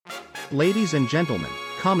Ladies and gentlemen,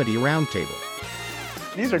 Comedy Roundtable.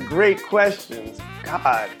 These are great questions.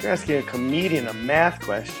 God, you're asking a comedian a math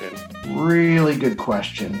question. Really good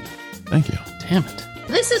question. Thank you. Damn it.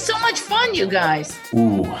 This is so much fun, you guys.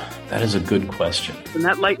 Ooh, that is a good question. And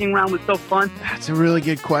that lightning round was so fun. That's a really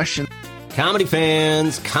good question. Comedy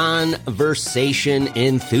fans, conversation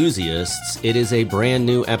enthusiasts, it is a brand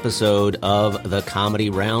new episode of the Comedy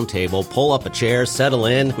Roundtable. Pull up a chair, settle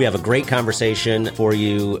in. We have a great conversation for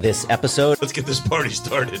you this episode. Let's get this party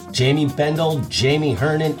started. Jamie Bendel, Jamie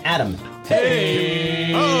Hernan, Adam.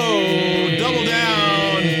 Hey! Oh, double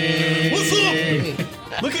down. What's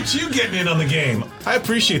up? Look at you getting in on the game. I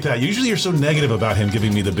appreciate that. Usually you're so negative about him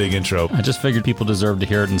giving me the big intro. I just figured people deserve to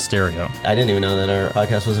hear it in stereo. I didn't even know that our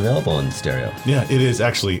podcast was available in stereo. Yeah, it is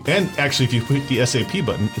actually. And actually, if you click the SAP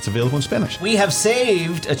button, it's available in Spanish. We have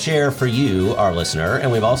saved a chair for you, our listener,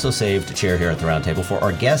 and we've also saved a chair here at the Roundtable for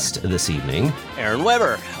our guest this evening, Aaron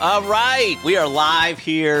Weber. All right, we are live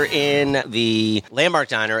here in the Landmark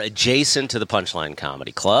Diner adjacent to the Punchline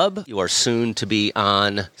Comedy Club. You are soon to be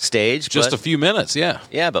on stage. Just a few minutes, yeah.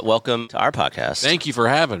 Yeah, but welcome to our podcast. Thank you for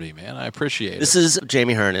having me, man. I appreciate it. This is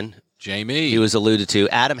Jamie Hernan. Jamie. He was alluded to.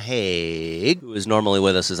 Adam Haig, who is normally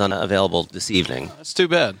with us, is unavailable this evening. That's too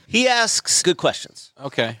bad. He asks good questions.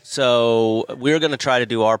 Okay. So we're going to try to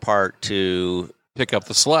do our part to pick up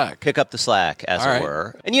the slack, as it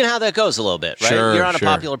were. And you know how that goes a little bit, right? Sure, You're on a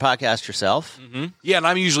popular podcast yourself. Mm-hmm. Yeah, and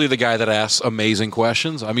I'm usually the guy that asks amazing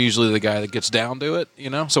questions. I'm usually the guy that gets down to it, you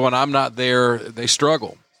know? So when I'm not there, they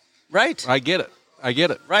struggle. Right. I get it.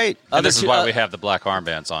 Right. And this is why we have the black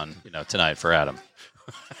armbands on, tonight for Adam.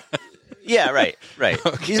 Yeah, right.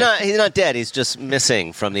 Okay. He's not dead. He's just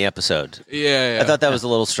missing from the episode. Yeah. I thought that was a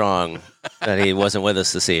little strong that he wasn't with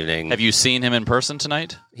us this evening. Have you seen him in person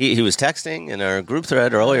tonight? He was texting in our group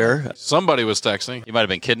thread earlier. Somebody was texting. You might have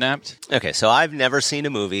been kidnapped. Okay, so I've never seen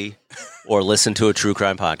a movie or listened to a true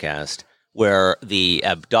crime podcast where the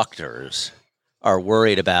abductors are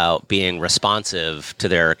worried about being responsive to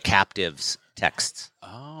their captives' texts.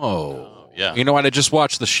 Oh, yeah. You know what? I just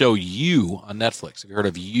watched the show You on Netflix. Have you heard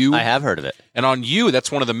of You? I have heard of it. And on You,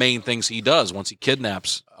 that's one of the main things he does once he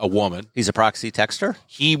kidnaps a woman. He's a proxy texter?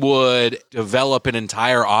 He would develop an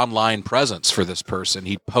entire online presence for this person.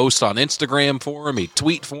 He'd post on Instagram for him. He'd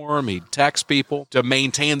tweet for him. He'd text people to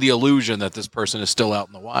maintain the illusion that this person is still out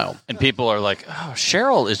in the wild. And people are like, oh,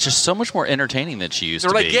 Cheryl is just so much more entertaining than she used to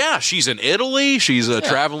be. They're like, yeah, she's in Italy. She's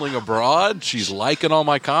traveling abroad. She's liking all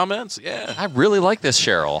my comments. Yeah. I really like this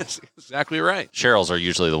Cheryl. That's exactly right. Cheryls are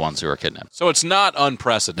usually the ones who are kidnapped. So it's not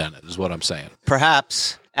unprecedented is what I'm saying.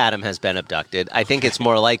 Perhaps Adam has been abducted. I think it's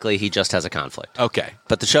more likely he just has a conflict. Okay.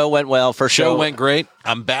 But the show went well. First show went great.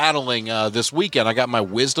 I'm battling this weekend. I got my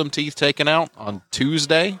wisdom teeth taken out on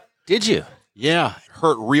Tuesday. Did you? Yeah.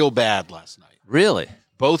 Hurt real bad last night. Really?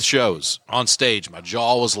 Both shows on stage. My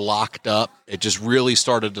jaw was locked up. It just really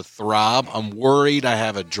started to throb. I'm worried I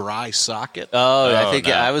have a dry socket.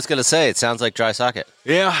 I was going to say, it sounds like dry socket.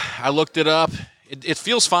 Yeah. I looked it up. It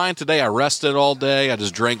feels fine today. I rested all day. I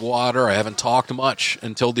just drank water. I haven't talked much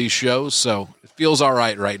until these shows, so it feels all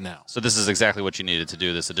right now. So this is exactly what you needed to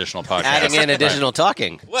do this additional podcast. Adding in additional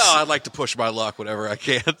talking. Well, I'd like to push my luck whenever I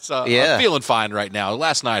can. So I'm feeling fine right now.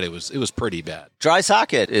 Last night it was pretty bad. Dry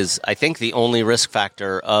socket is, I think, the only risk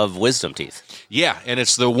factor of wisdom teeth. Yeah, and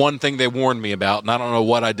it's the one thing they warned me about, and I don't know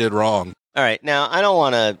what I did wrong. All right, now I don't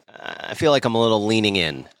want to. I feel like I'm a little leaning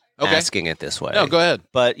in, asking it this way. No, go ahead.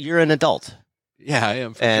 But you're an adult. Yeah, I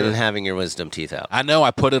am. And having your wisdom teeth out. I know. I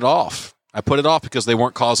put it off. Because they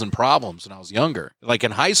weren't causing problems when I was younger. Like in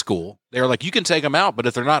high school, they were like, you can take them out, but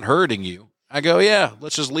if they're not hurting you, I go, yeah,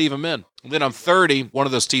 let's just leave them in. And then I'm 30. One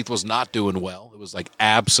of those teeth was not doing well. It was like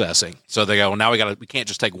abscessing. So they go, well, now we can't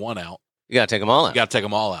just take one out. You got to take them all out. You got to take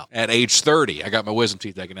them all out. At age 30, I got my wisdom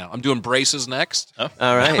teeth taken out. I'm doing braces next. Oh.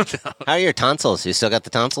 All right. How are your tonsils? You still got the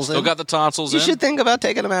tonsils in? Still got the tonsils in. You should think about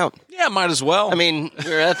taking them out. Yeah, might as well. I mean,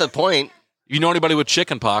 you're at the point. You know anybody with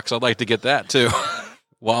chicken pox? I'd like to get that, too,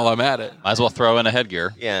 while I'm at it. Might as well throw in a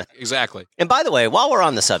headgear. Yeah. Exactly. And by the way, while we're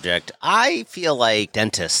on the subject, I feel like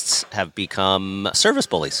dentists have become service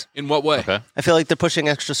bullies. In what way? Okay. I feel like they're pushing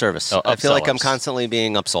extra service. I feel like I'm constantly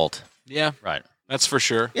being upsold. Yeah. Right. That's for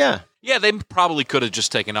sure. Yeah. Yeah, they probably could have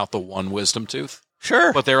just taken out the one wisdom tooth.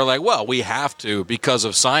 Sure. But they were like, well, we have to, because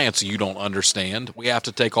of science you don't understand. We have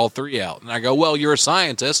to take all three out. And I go, well, you're a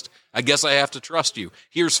scientist. I guess I have to trust you.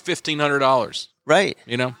 Here's $1,500. Right.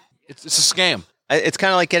 You know, it's a scam. It's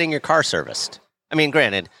kind of like getting your car serviced. I mean,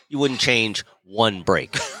 granted, you wouldn't change one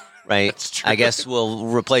brake, right? That's true. I guess we'll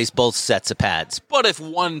replace both sets of pads. But if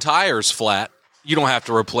one tire's flat, You don't have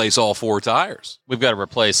to replace all 4 tires. We've got to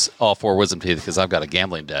replace all 4 wisdom teeth because I've got a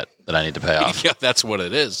gambling debt that I need to pay off. Yeah, that's what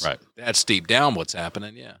it is. Right. That's deep down what's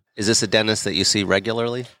happening, yeah. Is this a dentist that you see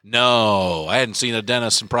regularly? No, I hadn't seen a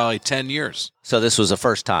dentist in probably 10 years. So this was the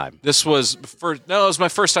first time? It was my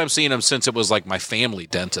first time seeing him since it was like my family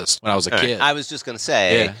dentist when I was a kid. I was just going to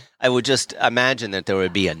say, I would just imagine that there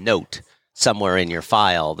would be a note somewhere in your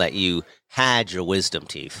file that you had your wisdom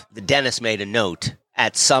teeth. The dentist made a note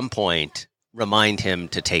at some point, remind him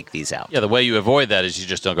to take these out. Yeah, the way you avoid that is you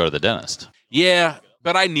just don't go to the dentist. Yeah,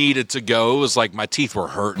 but I needed to go. It was like my teeth were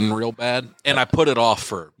hurting real bad, and I put it off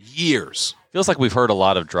for years. Feels like we've heard a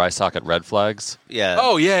lot of dry socket red flags. Yeah.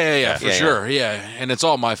 Oh, yeah, for sure. Yeah, and it's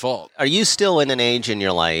all my fault. Are you still in an age in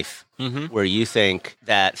your life where you think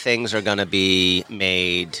that things are going to be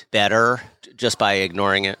made better just by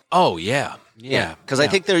ignoring it? Oh, yeah. Yeah. Because I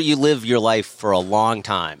think you live your life for a long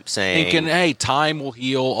time saying... Thinking, hey, time will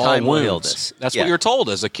heal all time wounds. Will heal this. That's what you're told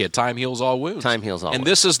as a kid. Time heals all wounds. Time heals all wounds. And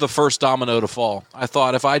this is the first domino to fall. I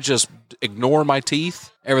thought if I just ignore my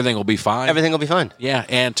teeth, everything will be fine. Everything will be fine. Yeah,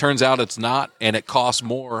 and turns out it's not, and it costs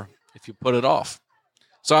more if you put it off.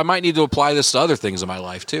 So I might need to apply this to other things in my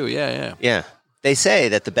life, too. Yeah. They say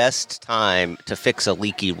that the best time to fix a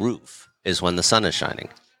leaky roof is when the sun is shining.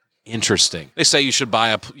 Interesting. They say you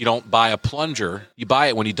don't buy a plunger. You buy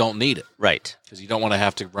it when you don't need it. Right. Because you don't want to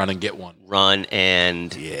have to run and get one.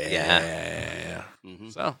 Yeah. Mm-hmm.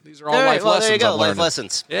 So these are all life lessons. There you go, I'm life learning.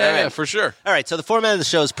 lessons. Yeah, for sure. All right, so the format of the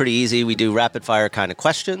show is pretty easy. We do rapid fire kind of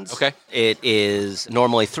questions. Okay. It is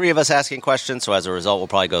normally 3 of us asking questions, so as a result, we'll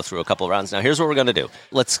probably go through a couple of rounds. Now, here's what we're going to do.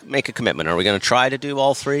 Let's make a commitment. Are we going to try to do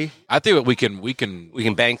all 3? I think we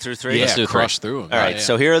can bang through 3? Yeah, crush through them. All right,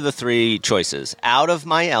 so here are the 3 choices. Out of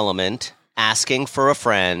my element, asking for a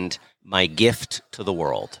friend, my gift to the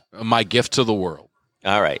world. My gift to the world.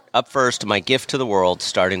 All right. Up first, my gift to the world,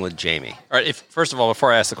 starting with Jamie. All right. First of all,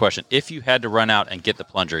 before I ask the question, if you had to run out and get the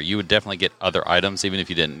plunger, you would definitely get other items, even if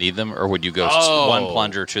you didn't need them, or would you go one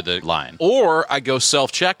plunger to the line? Or I go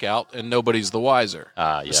self-checkout and nobody's the wiser.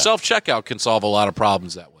 The self-checkout can solve a lot of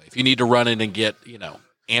problems that way. If you need to run in and get,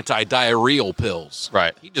 anti-diarrheal pills,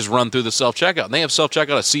 right? You just run through the self-checkout. And they have self-checkout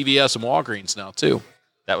at CVS and Walgreens now, too.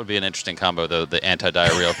 That would be an interesting combo, though, the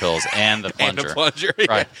anti-diarrheal pills and the plunger. And the plunger,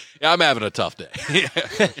 right. Yeah, I'm having a tough day.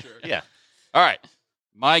 Yeah. All right.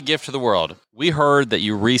 My gift to the world. We heard that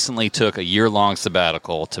you recently took a year-long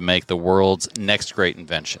sabbatical to make the world's next great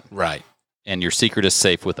invention. Right. And your secret is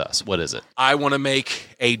safe with us. What is it? I want to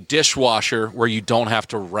make a dishwasher where you don't have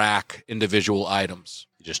to rack individual items.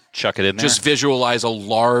 You just chuck it in there? Just visualize a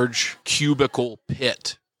large cubicle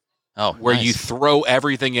pit where you throw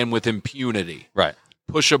everything in with impunity. Right.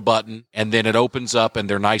 Push a button, and then it opens up, and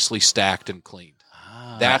they're nicely stacked and cleaned.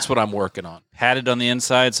 That's what I'm working on. Padded on the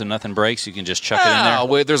inside so nothing breaks? You can just chuck it in there?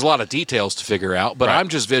 Well, there's a lot of details to figure out, but I'm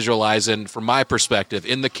just visualizing, from my perspective,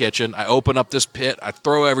 in the kitchen, I open up this pit, I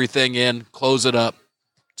throw everything in, close it up,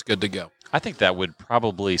 it's good to go. I think that would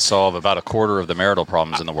probably solve about a quarter of the marital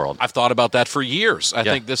problems in the world. I've thought about that for years. I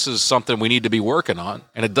think this is something we need to be working on,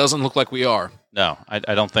 and it doesn't look like we are. No,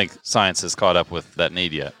 I don't think science has caught up with that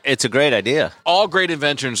need yet. It's a great idea. All great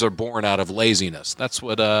inventions are born out of laziness. That's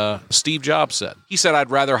what Steve Jobs said. He said, I'd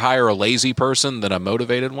rather hire a lazy person than a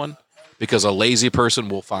motivated one, because a lazy person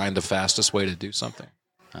will find the fastest way to do something.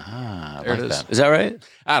 Ah, there it is. Is that right?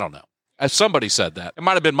 I don't know. Somebody said that. It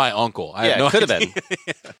might have been my uncle. It could have been.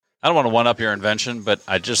 I don't want to one-up your invention, but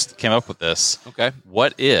I just came up with this. Okay.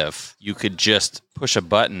 What if you could just push a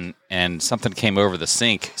button and something came over the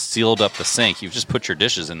sink, sealed up the sink? You just put your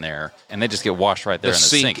dishes in there, and they just get washed right there in the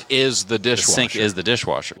sink. The sink is the dishwasher. The sink is the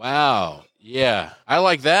dishwasher. Wow. Yeah. I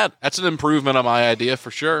like that. That's an improvement on my idea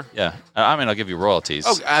for sure. Yeah. I mean, I'll give you royalties.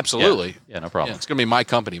 Oh, absolutely. Yeah, no problem. Yeah, it's going to be my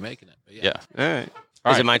company making it. But yeah. All right.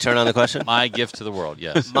 Is it my turn on the question? My gift to the world,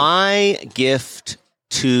 yes. My gift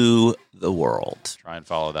to the world. Try and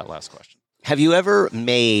follow that last question. Have you ever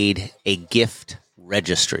made a gift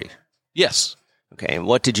registry? Yes. Okay, and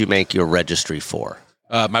what did you make your registry for?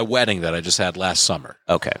 My wedding that I just had last summer.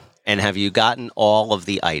 Okay, and have you gotten all of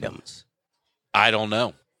the items? I don't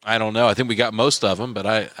know. I think we got most of them, but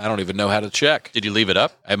I don't even know how to check. Did you leave it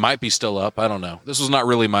up? It might be still up. I don't know. This was not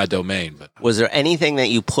really my domain. But was there anything that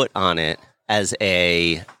you put on it as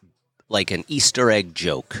an Easter egg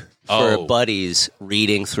joke for buddies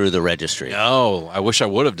reading through the registry? No, I wish I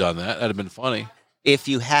would have done that. That'd have been funny. If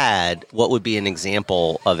you had, what would be an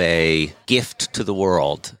example of a gift to the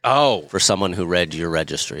world for someone who read your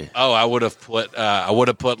registry? Oh, I would have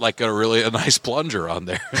put like a nice plunger on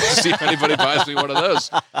there. See if anybody buys me one of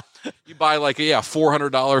those. You buy like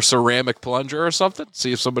 $400 ceramic plunger or something.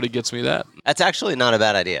 See if somebody gets me that. That's actually not a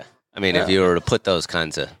bad idea. I mean, if you were to put those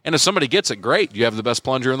kinds of... And if somebody gets it, great. You have the best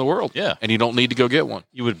plunger in the world. Yeah. And you don't need to go get one.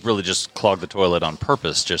 You would really just clog the toilet on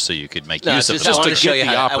purpose just so you could make No, use of it. I want to show you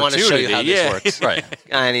how this Yeah. works. Right.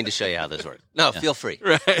 I need to show you how this works. No, feel free.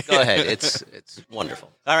 Right. Go ahead. It's wonderful.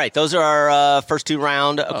 All right, those are our first two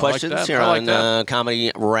round questions here on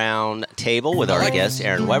Comedy Round Table with our guest,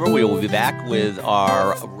 Aaron Weber. We will be back with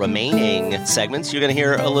our remaining segments. You're going to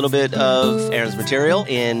hear a little bit of Aaron's material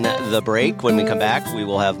in the break. When we come back, we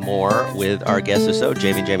will have more with our guests or so,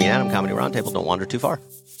 Jamie and Adam, Comedy Round Table. Don't wander too far.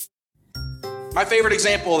 My favorite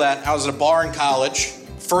example of that, I was at a bar in college,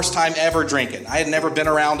 first time ever drinking. I had never been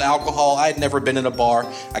around alcohol. I had never been in a bar.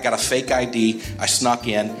 I got a fake ID. I snuck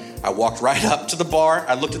in. I walked right up to the bar.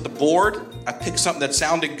 I looked at the board. I picked something that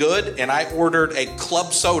sounded good, and I ordered a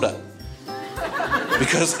club soda.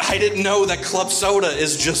 Because I didn't know that club soda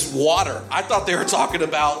is just water. I thought they were talking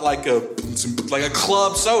about like a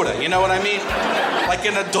club soda, you know what I mean? Like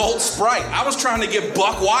an adult Sprite. I was trying to get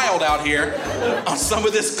buck wild out here on some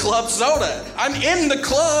of this club soda. I'm in the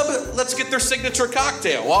club. Let's get their signature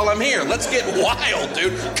cocktail while I'm here. Let's get wild,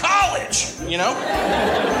 dude. College, you know?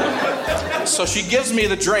 So she gives me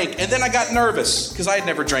the drink, and then I got nervous because I had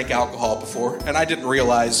never drank alcohol before, and I didn't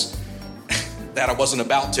realize that I wasn't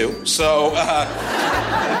about to. So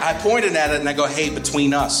I pointed at it and I go, "Hey,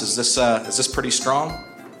 between us, is this pretty strong?"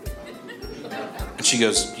 And she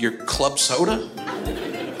goes, "Your club soda?"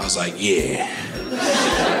 I was like, "Yeah."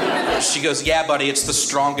 She goes, "Yeah, buddy, it's the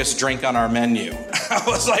strongest drink on our menu." I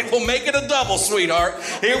was like, "Well, make it a double, sweetheart.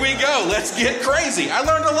 Here we go. Let's get crazy." I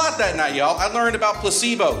learned a lot that night, y'all. I learned about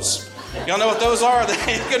placebos. Y'all know what those are? They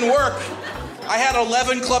can work. I had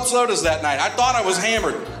 11 club sodas that night. I thought I was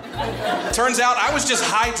hammered. Turns out I was just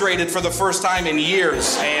hydrated for the first time in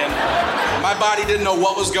years, and my body didn't know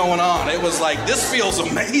what was going on. It was like, this feels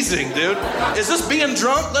amazing, dude. Is this being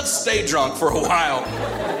drunk? Let's stay drunk for a while.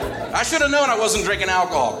 I should have known I wasn't drinking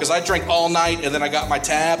alcohol, because I drank all night, and then I got my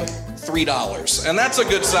tab, $3. And that's a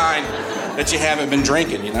good sign that you haven't been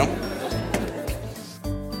drinking, you know?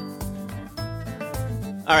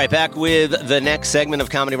 All right, back with the next segment of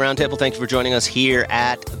Comedy Roundtable. Thank you for joining us here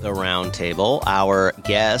at the Roundtable. Our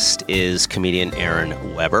guest is comedian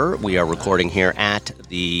Aaron Weber. We are recording here at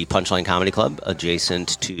the Punchline Comedy Club,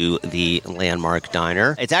 adjacent to the Landmark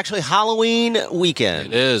Diner. It's actually Halloween weekend.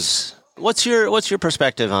 It is. What's your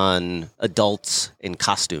perspective on adults in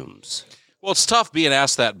costumes? Well, it's tough being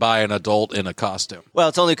asked that by an adult in a costume. Well,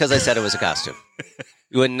 it's only because I said it was a costume.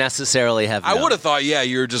 You wouldn't necessarily have known. I would have thought,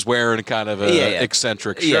 you were just wearing kind of a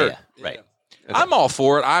eccentric shirt. Yeah, right. Okay. I'm all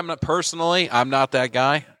for it. I'm not that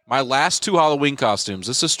guy. My last two Halloween costumes,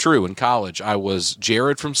 this is true, in college, I was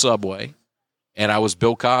Jared from Subway, and I was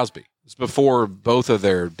Bill Cosby. It's before both of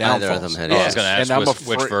their downfalls. Neither of them had I was going to ask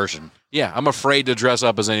which version. Yeah, I'm afraid to dress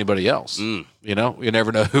up as anybody else. You know, you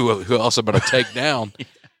never know who else I'm going to take down.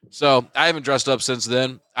 So I haven't dressed up since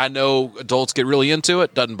then. I know adults get really into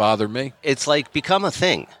it. Doesn't bother me. It's like become a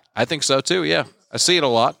thing. I think so too, yeah. I see it a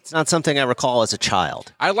lot. It's not something I recall as a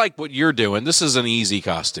child. I like what you're doing. This is an easy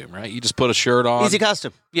costume, right? You just put a shirt on. Easy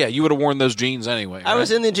costume. Yeah, you would have worn those jeans anyway. I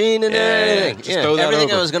was in the jean and everything. Just throw that everything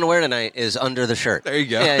over. I was going to wear tonight is under the shirt. There you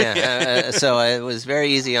go. Yeah. So it was very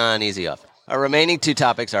easy on, easy off. Our remaining two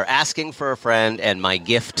topics are asking for a friend and my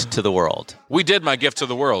gift to the world. We did my gift to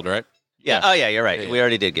the world, right? Yeah. Oh, yeah, you're right. We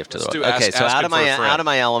already did gift to the world. Okay, so out of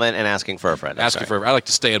my element and asking for a friend. I like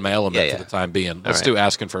to stay in my element for the time being. Let's do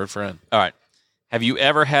asking for a friend. All right. Have you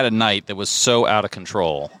ever had a night that was so out of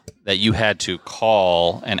control that you had to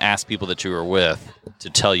call and ask people that you were with to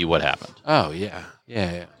tell you what happened? Oh, yeah.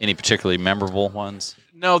 Yeah. Any particularly memorable ones?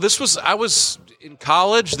 No, I was in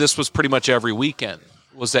college. This was pretty much every weekend.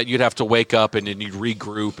 Was that you'd have to wake up and then you'd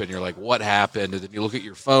regroup and you're like, what happened? And then you look at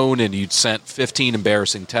your phone and you'd sent 15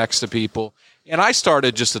 embarrassing texts to people. And I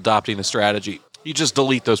started just adopting a strategy. You just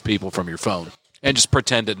delete those people from your phone and just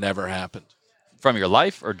pretend it never happened. From your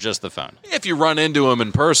life or just the phone? If you run into them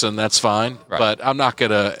in person, that's fine. Right. But I'm not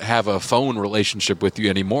going to have a phone relationship with you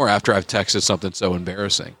anymore after I've texted something so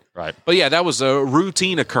embarrassing. Right. But yeah, that was a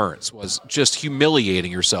routine occurrence, was just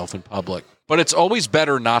humiliating yourself in public. But it's always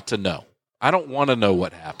better not to know. I don't want to know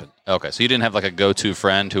what happened. Okay, so you didn't have like a go-to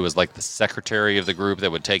friend who was like the secretary of the group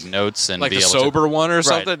that would take notes and like be a able sober to... one or Right,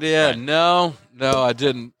 something? Yeah, right. No, I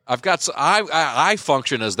didn't. I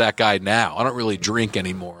function as that guy now. I don't really drink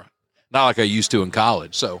anymore. Not like I used to in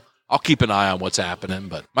college. So I'll keep an eye on what's happening.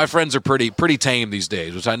 But my friends are pretty tame these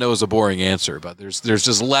days, which I know is a boring answer, but there's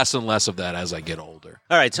just less and less of that as I get older.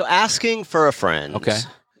 All right, so asking for a friend. Okay.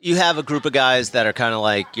 You have a group of guys that are kind of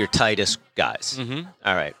like your tightest guys. Mm-hmm.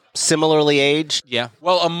 All right. Similarly aged? Yeah.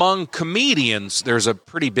 Well, among comedians, there's a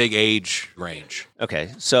pretty big age range. Okay.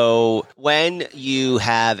 So when you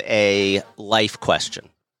have a life question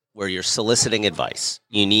where you're soliciting advice,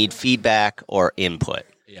 you need feedback or input.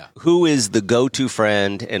 Yeah. Who is the go-to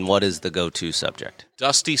friend and what is the go-to subject?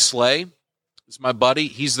 Dusty Slay is my buddy.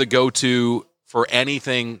 He's the go-to for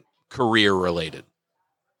anything career-related.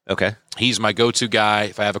 Okay. He's my go-to guy.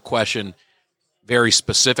 If I have a question, very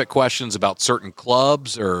specific questions about certain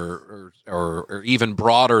clubs or even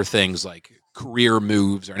broader things like career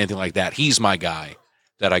moves or anything like that, he's my guy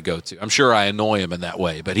that I go to. I'm sure I annoy him in that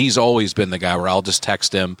way, but he's always been the guy where I'll just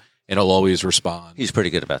text him and he'll always respond. He's pretty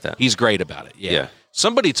good about that. He's great about it, yeah.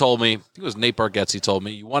 Somebody told me, I think it was Nate Bargatze told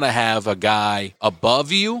me, you want to have a guy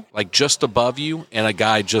above you, like just above you, and a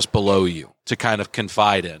guy just below you to kind of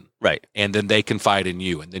confide in. Right. And then they confide in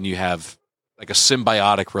you, and then you have like a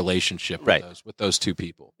symbiotic relationship with those two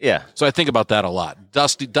people. Yeah. So I think about that a lot.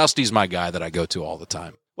 Dusty's my guy that I go to all the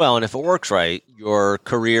time. Well, and if it works right, your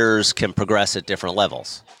careers can progress at different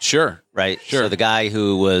levels. Sure. Right? Sure. So the guy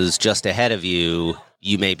who was just ahead of you,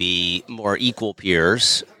 you may be more equal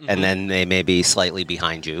peers, and then they may be slightly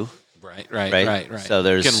behind you. Right. So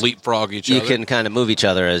there's you can leapfrog each other. You can kind of move each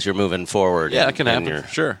other as you're moving forward. Yeah, that can happen.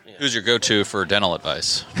 Sure. Yeah. Who's your go-to for dental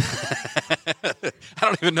advice? I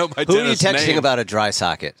don't even know my Who are you dentist's texting name. about a dry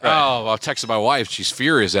socket? Oh, I texted my wife. She's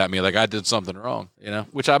furious at me like I did something wrong,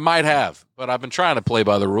 which I might have. But I've been trying to play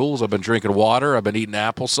by the rules. I've been drinking water. I've been eating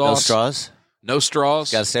applesauce. No straws? No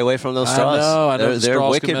straws. Got to stay away from those straws. I know. They're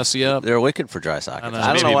straws wicked. can mess you up. They're wicked for dry sockets.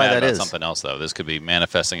 I don't know why that is. Something else though. This could be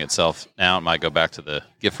manifesting itself now. It might go back to the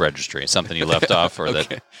gift registry. Something you left off, or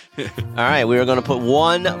that. All right, we are going to put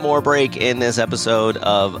one more break in this episode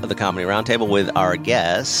of the Comedy Roundtable with our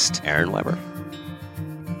guest, Aaron Weber.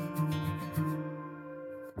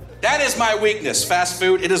 That is my weakness, fast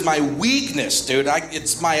food. It is my weakness, dude.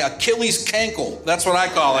 It's my Achilles cankle. That's what I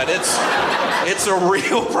call it. It's a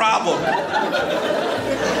real problem.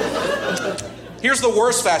 Here's the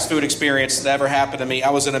worst fast food experience that ever happened to me.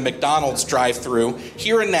 I was in a McDonald's drive-thru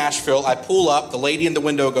here in Nashville. I pull up. The lady in the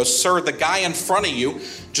window goes, "Sir, the guy in front of you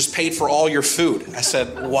just paid for all your food." I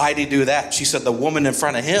said, "Why'd he do that?" She said, "The woman in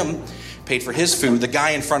front of him paid for his food. The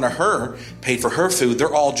guy in front of her paid for her food.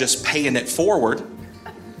 They're all just paying it forward.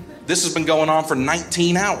 This has been going on for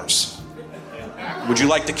 19 hours. Would you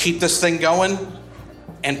like to keep this thing going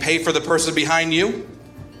and pay for the person behind you?"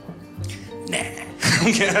 Nah.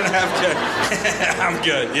 I'm good. I'm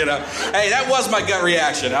good, Hey, that was my gut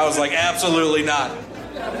reaction. I was like, absolutely not.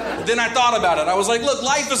 Then I thought about it. I was like, look,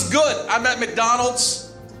 life is good. I'm at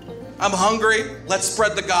McDonald's. I'm hungry. Let's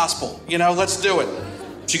spread the gospel. Let's do it.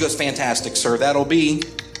 She goes, "Fantastic, sir. That'll be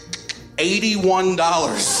 $81.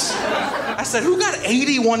 I said, who got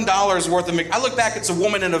 $81 worth of I look back, it's a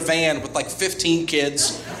woman in a van with like 15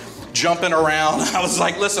 kids jumping around. I was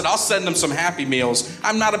like, listen, I'll send them some Happy Meals.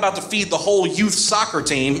 I'm not about to feed the whole youth soccer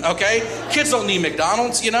team, okay? Kids don't need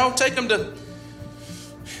McDonald's, Take them to,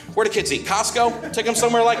 where do kids eat? Costco? Take them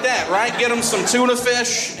somewhere like that, right? Get them some tuna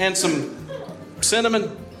fish and some cinnamon.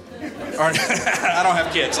 Or, I don't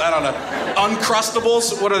have kids. I don't know.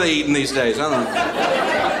 Uncrustables? What are they eating these days? I don't know.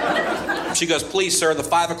 She goes, "Please, sir, the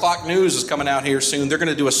 5 o'clock news is coming out here soon. They're going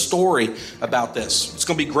to do a story about this. It's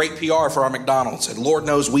going to be great PR for our McDonald's. And Lord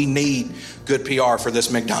knows we need good PR for this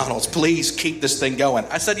McDonald's. Please keep this thing going."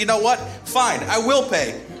 I said, you know what? Fine. I will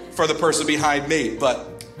pay for the person behind me. But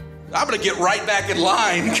I'm going to get right back in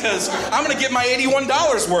line because I'm going to get my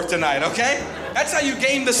 $81 worth tonight, okay? That's how you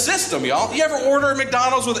game the system, y'all. You ever order a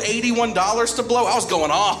McDonald's with $81 to blow? I was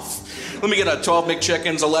going off. Let me get a 12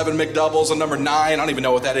 McChickens, 11 McDoubles, and number 9. I don't even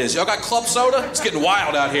know what that is. Y'all got club soda? It's getting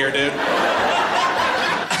wild out here, dude.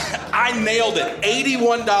 I nailed it.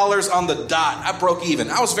 $81 on the dot. I broke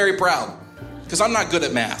even. I was very proud because I'm not good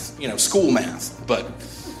at math, school math. But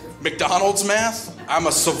McDonald's math, I'm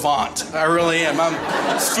a savant. I really am. I'm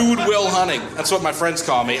Food Will Hunting. That's what my friends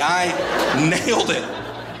call me. I nailed it.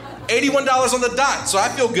 $81 on the dot. So I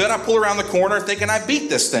feel good. I pull around the corner thinking I beat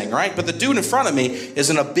this thing, right? But the dude in front of me is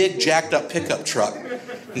in a big jacked up pickup truck.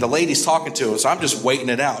 And the lady's talking to him, so I'm just waiting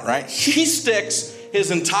it out, right? He sticks his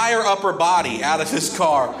entire upper body out of his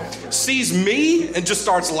car, sees me, and just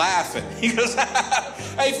starts laughing. He goes,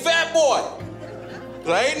 "Hey, fat boy,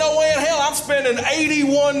 there ain't no way in hell I'm spending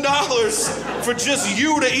 $81 for just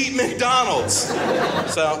you to eat McDonald's."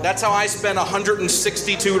 So that's how I spent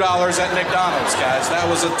 $162 at McDonald's, guys. That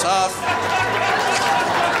was a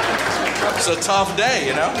tough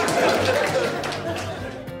day,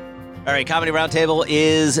 All right, Comedy Roundtable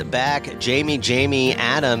is back. Jamie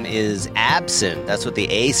Adam is absent. That's what the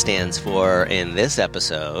A stands for in this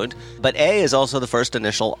episode. But A is also the first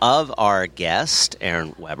initial of our guest,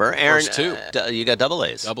 Aaron Weber. Aaron, First two. You got double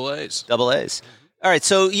A's. Double A's. Double A's. All right,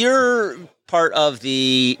 so you're part of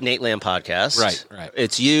the Nateland podcast. Right.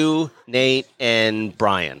 It's you, Nate, and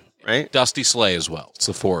Brian, right? Dusty Slay as well. It's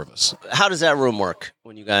the four of us. How does that room work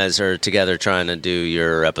when you guys are together trying to do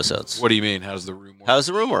your episodes? What do you mean? How does the room work? How does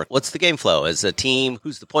the room work? What's the game flow? As a team,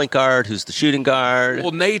 who's the point guard? Who's the shooting guard?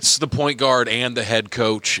 Well, Nate's the point guard and the head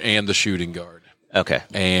coach and the shooting guard. Okay.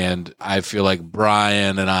 And I feel like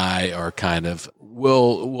Brian and I are kind of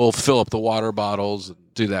we'll fill up the water bottles and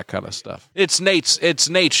do that kind of stuff. It's Nate's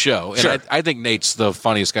show. Sure. And I think Nate's the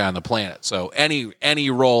funniest guy on the planet. So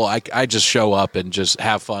any role, I just show up and just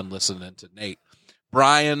have fun listening to Nate.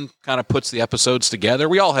 Brian kind of puts the episodes together.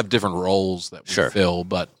 We all have different roles that we fill,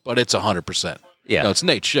 but it's 100%. Yeah. No, it's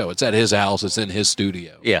Nate's show. It's at his house. It's in his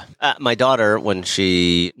studio. Yeah. My daughter, when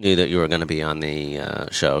she knew that you were going to be on the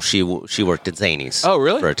show, she worked at Zany's. Oh,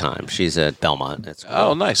 really? For a time. She's at Belmont at school.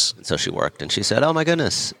 Oh, nice. And so she worked, and she said, "Oh my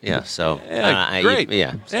goodness." Yeah. So great. So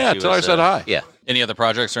yeah. she Tell her I said hi. Yeah. Any other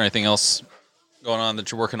projects or anything else going on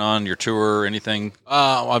that you're working on? Your tour, anything?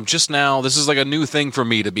 I'm just now. This is like a new thing for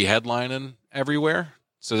me to be headlining everywhere.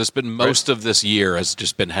 So this been most of this year has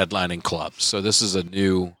just been headlining clubs. So this is a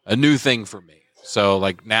new thing for me. So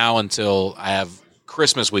like now until I have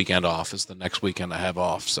Christmas weekend off is the next weekend I have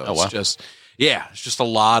off. So it's just a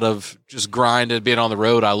lot of just grinding, being on the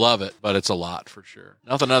road. I love it, but it's a lot for sure.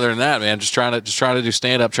 Nothing other than that, man. Just trying to do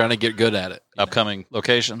stand up, trying to get good at it. Upcoming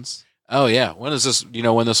locations? Oh yeah. When is this? You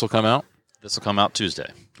know when this will come out? This will come out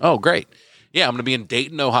Tuesday. Oh great. Yeah, I'm going to be in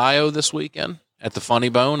Dayton, Ohio this weekend at the Funny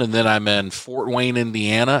Bone, and then I'm in Fort Wayne,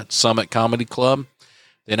 Indiana at Summit Comedy Club.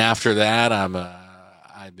 Then after that, I'm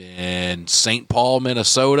in St. Paul,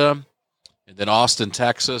 Minnesota, and then Austin,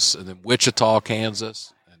 Texas, and then Wichita,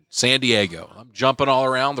 Kansas, and San Diego. I'm jumping all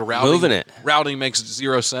around. The routing, moving it. Routing makes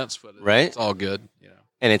 0 sense, but it's all good. You know.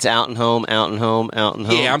 And it's out and home, out and home, out and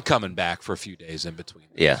home. Yeah, I'm coming back for a few days in between.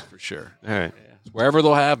 Yeah, for sure. All right, wherever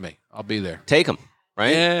they'll have me, I'll be there. Take them,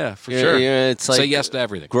 right? Yeah, for sure. It's like say yes to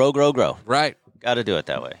everything. Grow. Right. Got to do it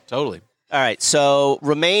that way. Totally. All right. So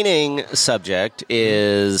remaining subject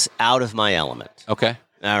is out of my element. Okay.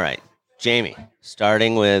 All right. Jamie,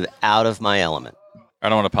 starting with out of my element. I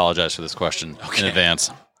don't want to apologize for this question in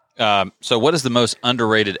advance. So what is the most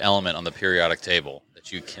underrated element on the periodic table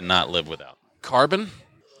that you cannot live without? Carbon.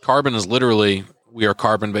 Carbon is literally, we are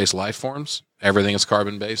carbon-based life forms. Everything is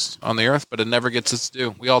carbon-based on the Earth, but it never gets its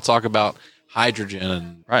due. We all talk about hydrogen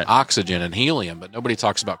and oxygen and helium, but nobody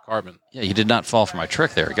talks about carbon. Yeah, you did not fall for my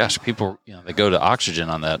trick there. Gosh, people, they go to oxygen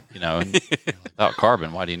on that, and without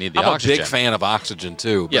carbon, why do you need the oxygen? I'm a big fan of oxygen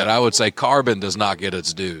too, but I would say carbon does not get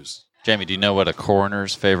its dues. Jamie, do you know what a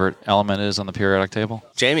coroner's favorite element is on the periodic table?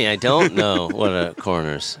 Jamie, I don't know what a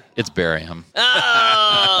coroner's. It's barium.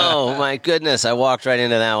 Oh, my goodness. I walked right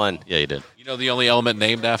into that one. Yeah, you did. You know the only element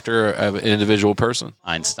named after an individual person?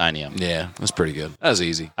 Einsteinium. Yeah, that's pretty good. That was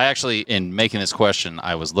easy. I actually, in making this question,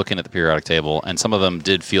 I was looking at the periodic table, and some of them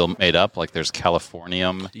did feel made up, like there's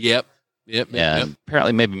Californium. Yep. And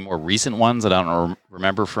apparently maybe more recent ones that I don't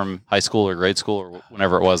remember from high school or grade school or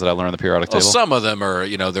whenever it was that I learned the periodic table. Some of them are,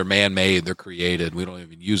 they're man-made, they're created. We don't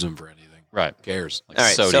even use them for anything. Right. Who cares? All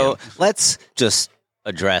right, so let's just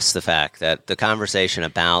address the fact that the conversation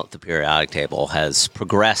about the periodic table has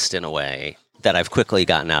progressed in a way that I've quickly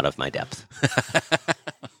gotten out of my depth.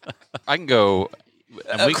 I can go...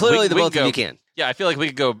 Clearly, the both of you can. Yeah, I feel like we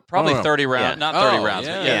could go probably 30 rounds, not 30 rounds,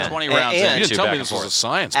 but 20 rounds. And you didn't tell me this was a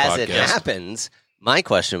science podcast. As it happens, my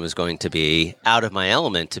question was going to be, out of my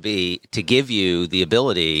element, to give you the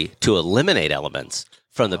ability to eliminate elements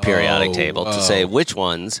from the periodic table, to say which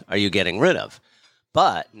ones are you getting rid of.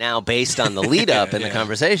 But now, based on the lead-up in the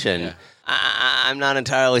conversation... I'm not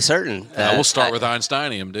entirely certain. We'll start with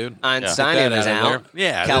Einsteinium, dude. Einsteinium is out.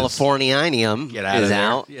 Yeah. Californianium is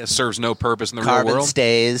out. Yeah, serves no purpose in the Carbon real world.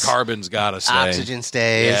 Stays. Carbon's got to stay. Oxygen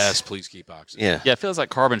stays. Yes, please keep oxygen. Yeah, it feels like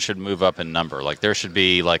carbon should move up in number. Like there should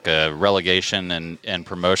be like a relegation and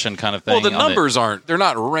promotion kind of thing. Well, the numbers they're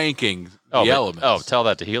not ranking the elements. Oh, tell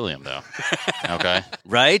that to helium, though. Okay.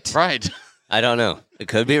 Right? Right. I don't know. It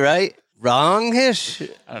could be right. Wrong-ish?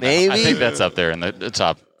 Maybe. I think that's up there in the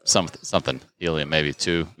top. Something helium, maybe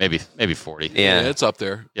 2, maybe 40. Yeah, it's up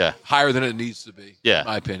there. Yeah, higher than it needs to be. Yeah, in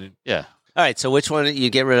my opinion. Yeah. All right. So which one you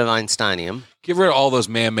get rid of? Einsteinium. Get rid of all those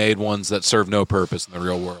man-made ones that serve no purpose in the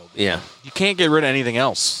real world. Yeah. You can't get rid of anything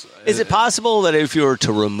else. Is it possible that if you were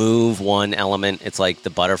to remove one element, it's like the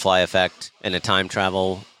butterfly effect in a time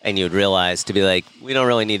travel and you'd realize to be like, we don't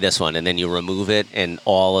really need this one, and then you remove it, and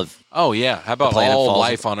all of Oh yeah, how about planet all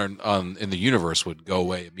falls- life in the universe would go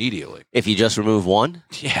away immediately? if you just remove one.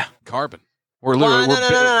 Yeah, carbon. We're Well,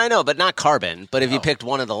 literally no, I know, but not carbon. But if you picked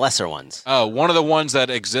one of the lesser ones, one of the ones that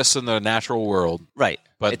exists in the natural world. right?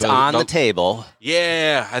 But it's on the table.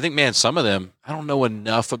 Yeah, I think, man, some of them, I don't know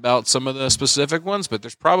enough about some of the specific ones, but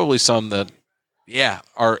there's probably some that,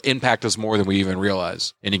 are impact us more than we even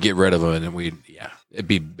realize. And you get rid of them, and then it'd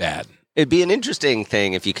be bad. It'd be an interesting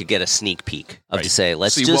thing if you could get a sneak peek of to say,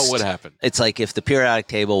 let's see just what would happen. It's like if the periodic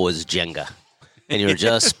table was Jenga, and you're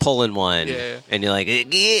just pulling one, and you're like,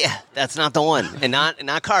 yeah, that's not the one, and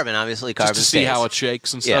not carbon. Obviously, carbon. Just to see how it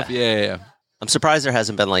shakes and stuff. Yeah. I'm surprised there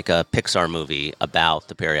hasn't been like a Pixar movie about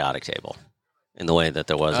the periodic table in the way that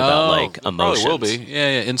there was about like emotions. Probably will be.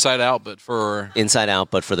 Yeah, Inside Out, but for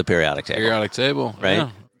the periodic table. Periodic table, right? Yeah.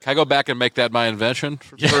 Can I go back and make that my invention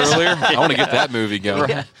for earlier? I want to get that movie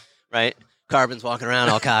going. Right? Carbon's walking around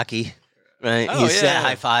all cocky, right? Oh, He's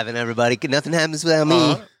high-fiving everybody. Nothing happens without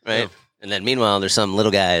me, right? Yeah. And then meanwhile, there's some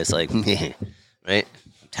little guy that's like, right?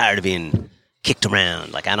 I'm tired of being kicked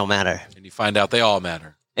around. Like, I don't matter. And you find out they all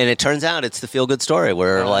matter. And it turns out it's the feel-good story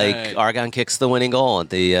where, like, Argon kicks the winning goal at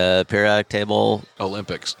the periodic table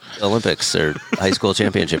Olympics or high school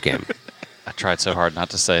championship game. I tried so hard not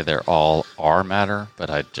to say they're all are matter, but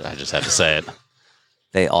I just had to say it.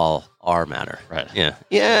 They all are matter. Right. Yeah.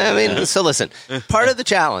 Yeah, I mean, so listen, part of the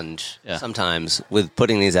challenge sometimes with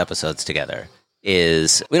putting these episodes together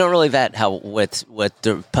is we don't really vet what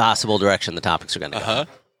the possible direction the topics are going to go.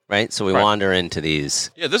 Right? So we wander into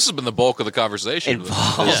these. Yeah, this has been the bulk of the conversation.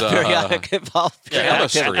 Periodic chemistry. I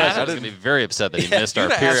was going to be very upset that he missed our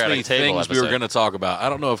You'd asked periodic me table things episode. we were going to talk about. I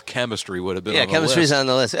don't know if chemistry would have been on the chemistry's list. on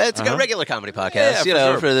the list. It's a regular comedy podcast,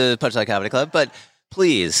 for the Punchline Comedy Club, but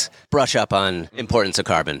please brush up on importance of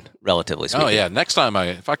carbon, relatively speaking. Oh, yeah. Next time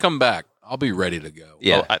if I come back, I'll be ready to go.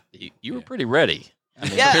 Yeah. Oh, you were pretty ready.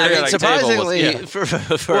 Surprisingly,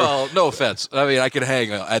 well, no offense. I mean, I could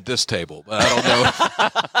hang at this table, but I don't know.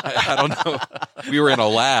 I don't know. We were in a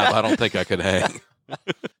lab. I don't think I could hang.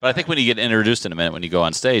 But I think when you get introduced in a minute, when you go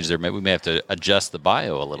on stage, we may have to adjust the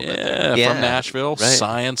bio a little bit. From Nashville,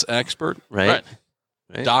 science expert. Right.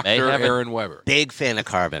 Dr. Aaron Weber. Big fan of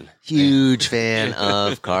carbon. Huge fan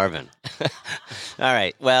of carbon. All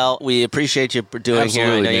right. Well, we appreciate you doing here.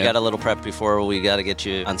 I know you got a little prep before we got to get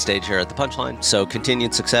you on stage here at the Punchline. So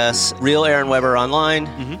continued success. Real Aaron Weber online.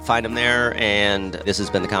 Find him there. And this has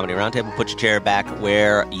been the Comedy Roundtable. Put your chair back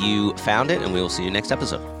where you found it, and we will see you next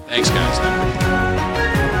episode. Thanks, guys.